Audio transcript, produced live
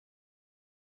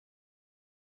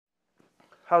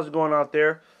How's it going out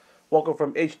there? Welcome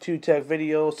from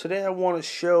H2TechVideos. Today I want to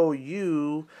show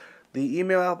you the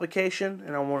email application,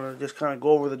 and I want to just kind of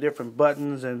go over the different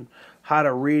buttons and how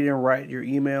to read and write your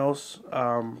emails.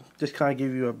 Just kind of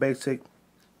give you a basic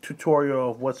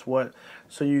tutorial of what's what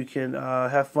so you can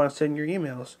have fun sending your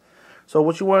emails. So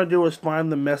what you want to do is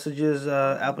find the messages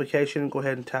application and go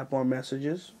ahead and tap on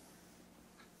messages.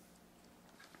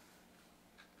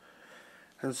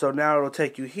 And so now it'll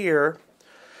take you here.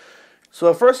 So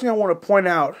the first thing I want to point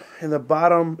out, in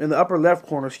the upper left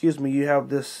corner, you have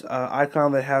this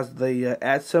icon that has the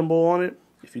 @ symbol on it.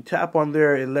 If you tap on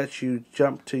there, it lets you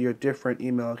jump to your different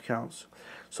email accounts.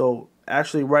 So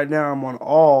actually right now I'm on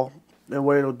all, and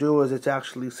what it'll do is it's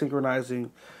actually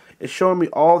synchronizing. It's showing me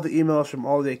all the emails from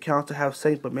all the accounts I have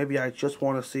synced, but maybe I just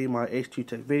want to see my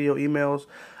H2TechVideo emails.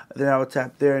 Then I would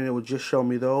tap there and it will just show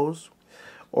me those.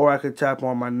 Or I could tap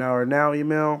on my Now or Now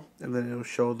email and then it'll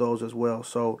show those as well.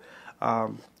 So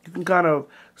you can kind of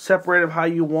separate them how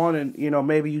you want, and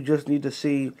maybe you just need to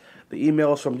see the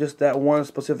emails from just that one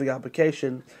specific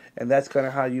application, and that's kind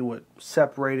of how you would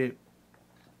separate it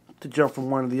to jump from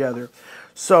one to the other.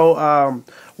 So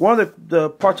one of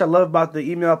the parts I love about the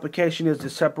email application is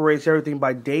it separates everything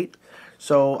by date.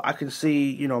 So I can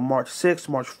see, March 6th,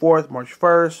 March 4th, March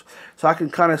 1st. So I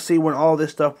can kind of see when all this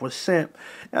stuff was sent.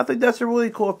 And I think that's a really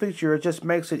cool feature. It just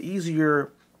makes it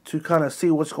easier to kind of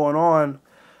see what's going on.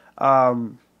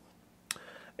 And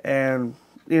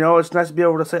it's nice to be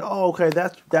able to say, oh, okay,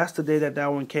 that's the day that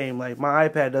one came. Like my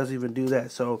iPad doesn't even do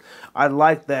that. So I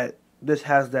like that this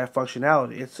has that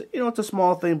functionality. It's it's a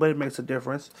small thing, but it makes a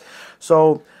difference.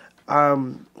 So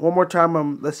one more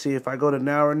time, let's see, if I go to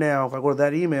Now or Now, if I go to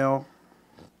that email,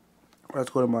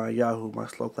 let's go to my Yahoo, my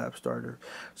slow clap starter.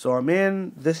 So I'm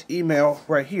in this email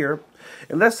right here,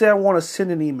 and let's say I want to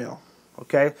send an email.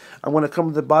 Okay, I'm going to come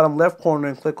to the bottom left corner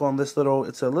and click on this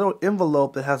it's a little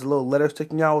envelope that has a little letter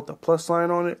sticking out with a plus sign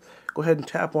on it. Go ahead and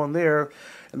tap on there,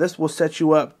 and this will set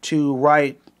you up to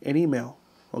write an email.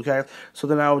 Okay, so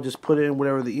then I will just put in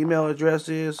whatever the email address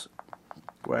is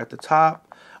right at the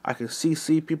top. I can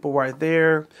CC people right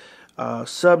there,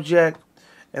 subject,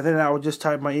 and then I will just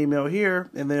type my email here,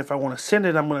 and then if I want to send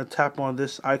it, I'm going to tap on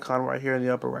this icon right here in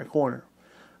the upper right corner.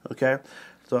 Okay,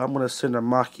 so I'm going to send a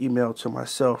mock email to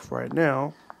myself right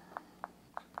now.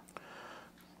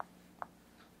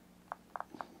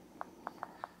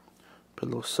 Put a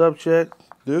little subject.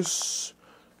 This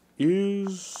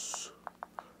is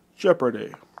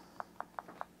Jeopardy.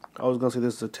 I was going to say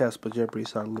this is a test, but Jeopardy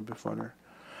sounded a little bit funner.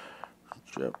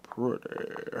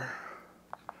 Jeopardy.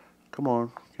 Come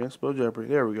on. Can't spell Jeopardy.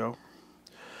 There we go.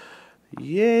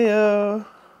 Yeah.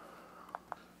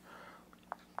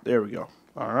 There we go.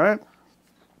 Alright.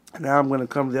 Now I'm going to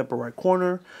come to the upper right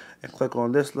corner and click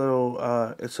on this little,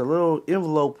 it's a little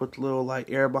envelope with a little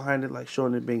like air behind it, like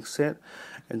showing it being sent,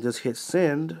 and just hit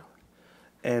send,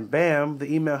 and bam, the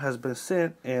email has been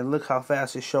sent, and look how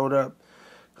fast it showed up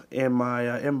in my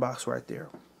inbox right there.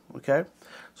 Okay,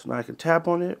 so now I can tap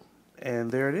on it, and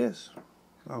there it is.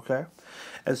 Okay,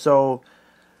 and so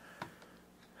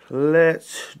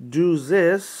let's do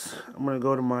this. I'm going to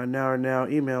go to my Now or Now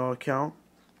email account,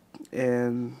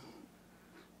 and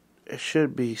it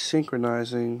should be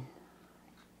synchronizing.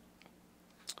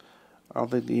 I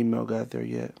don't think the email got there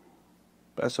yet.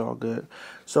 That's all good.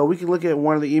 So we can look at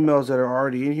one of the emails that are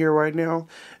already in here right now.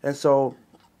 And so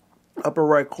upper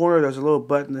right corner, there's a little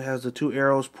button that has the two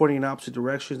arrows pointing in opposite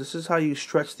directions. This is how you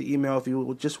stretch the email if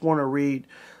you just want to read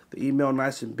the email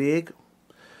nice and big.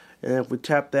 And if we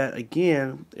tap that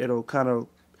again, it'll kind of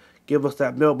give us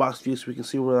that mailbox view so we can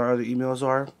see where our other emails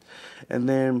are. And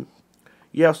then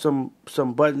you have some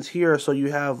buttons here, so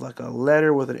you have like a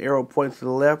letter with an arrow pointing to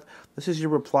the left. This is your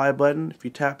reply button. If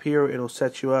you tap here, it'll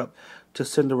set you up to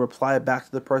send a reply back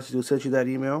to the person who sent you that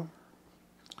email.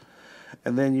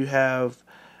 And then you have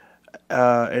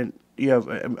an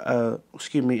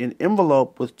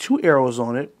envelope with two arrows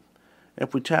on it.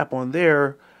 If we tap on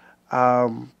there,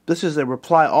 this is a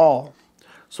reply all.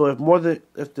 So if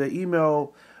the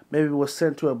email maybe was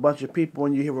sent to a bunch of people,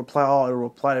 when you hit reply all, it'll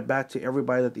reply it back to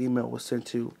everybody that the email was sent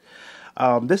to.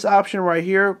 This option right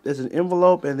here is an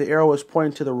envelope, and the arrow is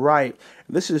pointing to the right.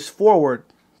 This is forward.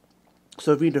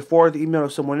 So if you need to forward the email to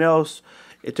someone else,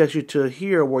 it takes you to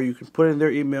here where you can put in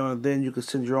their email, and then you can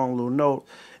send your own little note.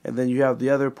 And then you have the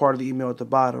other part of the email at the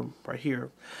bottom right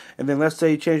here. And then let's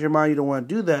say you change your mind, you don't want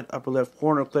to do that, upper left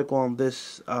corner, click on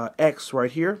this X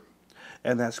right here,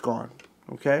 and that's gone.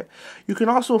 Okay. You can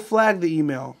also flag the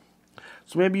email.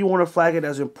 So maybe you want to flag it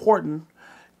as important.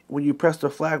 When you press the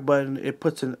flag button, it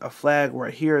puts in a flag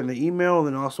right here in the email, and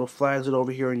then also flags it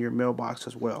over here in your mailbox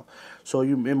as well. So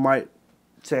it might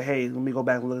say, hey, let me go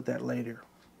back and look at that later.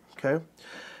 Okay,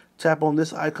 tap on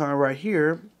this icon right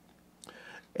here,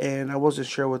 and I wasn't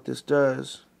sure what this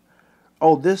does.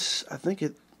 Oh, this, I think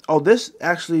it, oh, this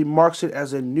actually marks it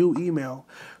as a new email.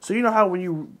 So you know how when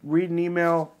you read an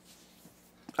email,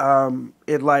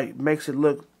 it like makes it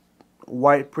look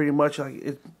white pretty much, like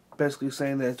it's basically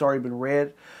saying that it's already been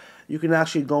read. You can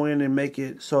actually go in and make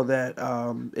it so that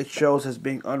it shows as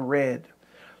being unread.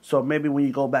 So maybe when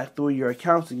you go back through your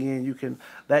accounts again, you can,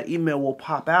 that email will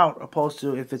pop out, opposed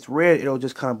to if it's red, it'll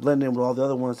just kind of blend in with all the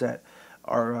other ones that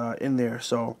are in there.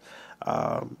 So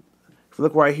if you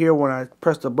look right here, when I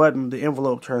press the button, the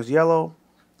envelope turns yellow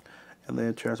and then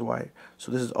it turns white.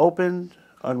 So this is opened,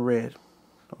 unread.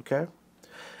 Okay.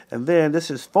 And then this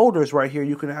is folders right here.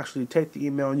 You can actually take the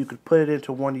email and you can put it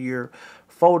into one of your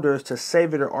folders to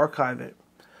save it or archive it.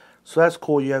 So that's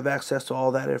cool. You have access to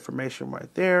all that information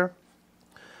right there.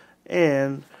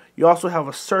 And you also have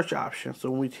a search option. So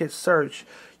when we hit search,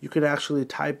 you can actually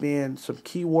type in some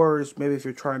keywords. Maybe if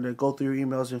you're trying to go through your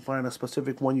emails and find a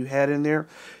specific one you had in there,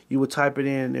 you would type it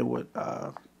in and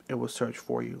it would search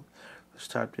for you. Let's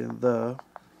type in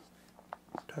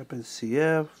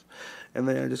CF, and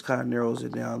then it just kind of narrows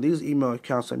it down. These email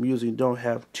accounts I'm using don't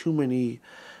have too many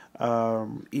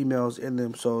emails in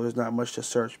them, so there's not much to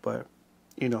search, but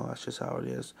you know, that's just how it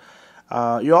is.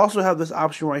 You also have this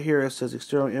option right here. It says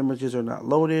external images are not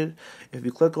loaded. If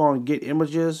you click on get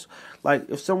images, like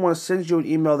if someone sends you an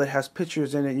email that has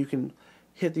pictures in it, you can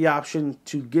hit the option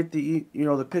to get the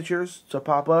the pictures to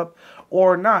pop up,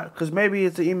 or not, because maybe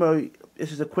it's an email, it's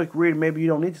just a quick read, maybe you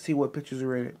don't need to see what pictures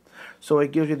are in it. So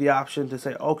it gives you the option to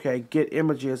say, okay, get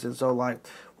images. And so like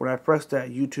when I pressed that,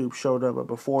 YouTube showed up, but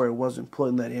before it wasn't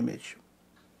putting that image.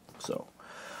 So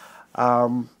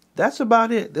that's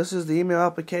about it. This is the email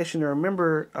application. And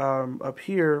remember, up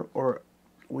here, or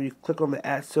when you click on the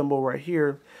 @ symbol right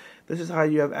here, this is how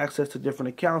you have access to different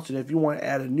accounts. And if you want to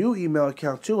add a new email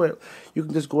account to it, you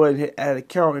can just go ahead and hit add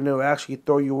account, and it'll actually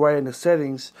throw you right into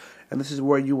settings. And this is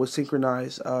where you will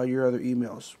synchronize your other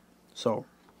emails. So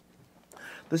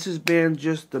this has been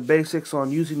just the basics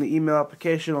on using the email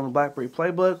application on the Blackberry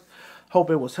Playbook. Hope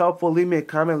it was helpful. Leave me a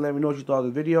comment and let me know what you thought of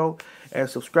the video. And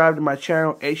subscribe to my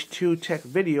channel,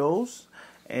 H2TechVideos.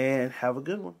 And have a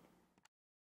good one.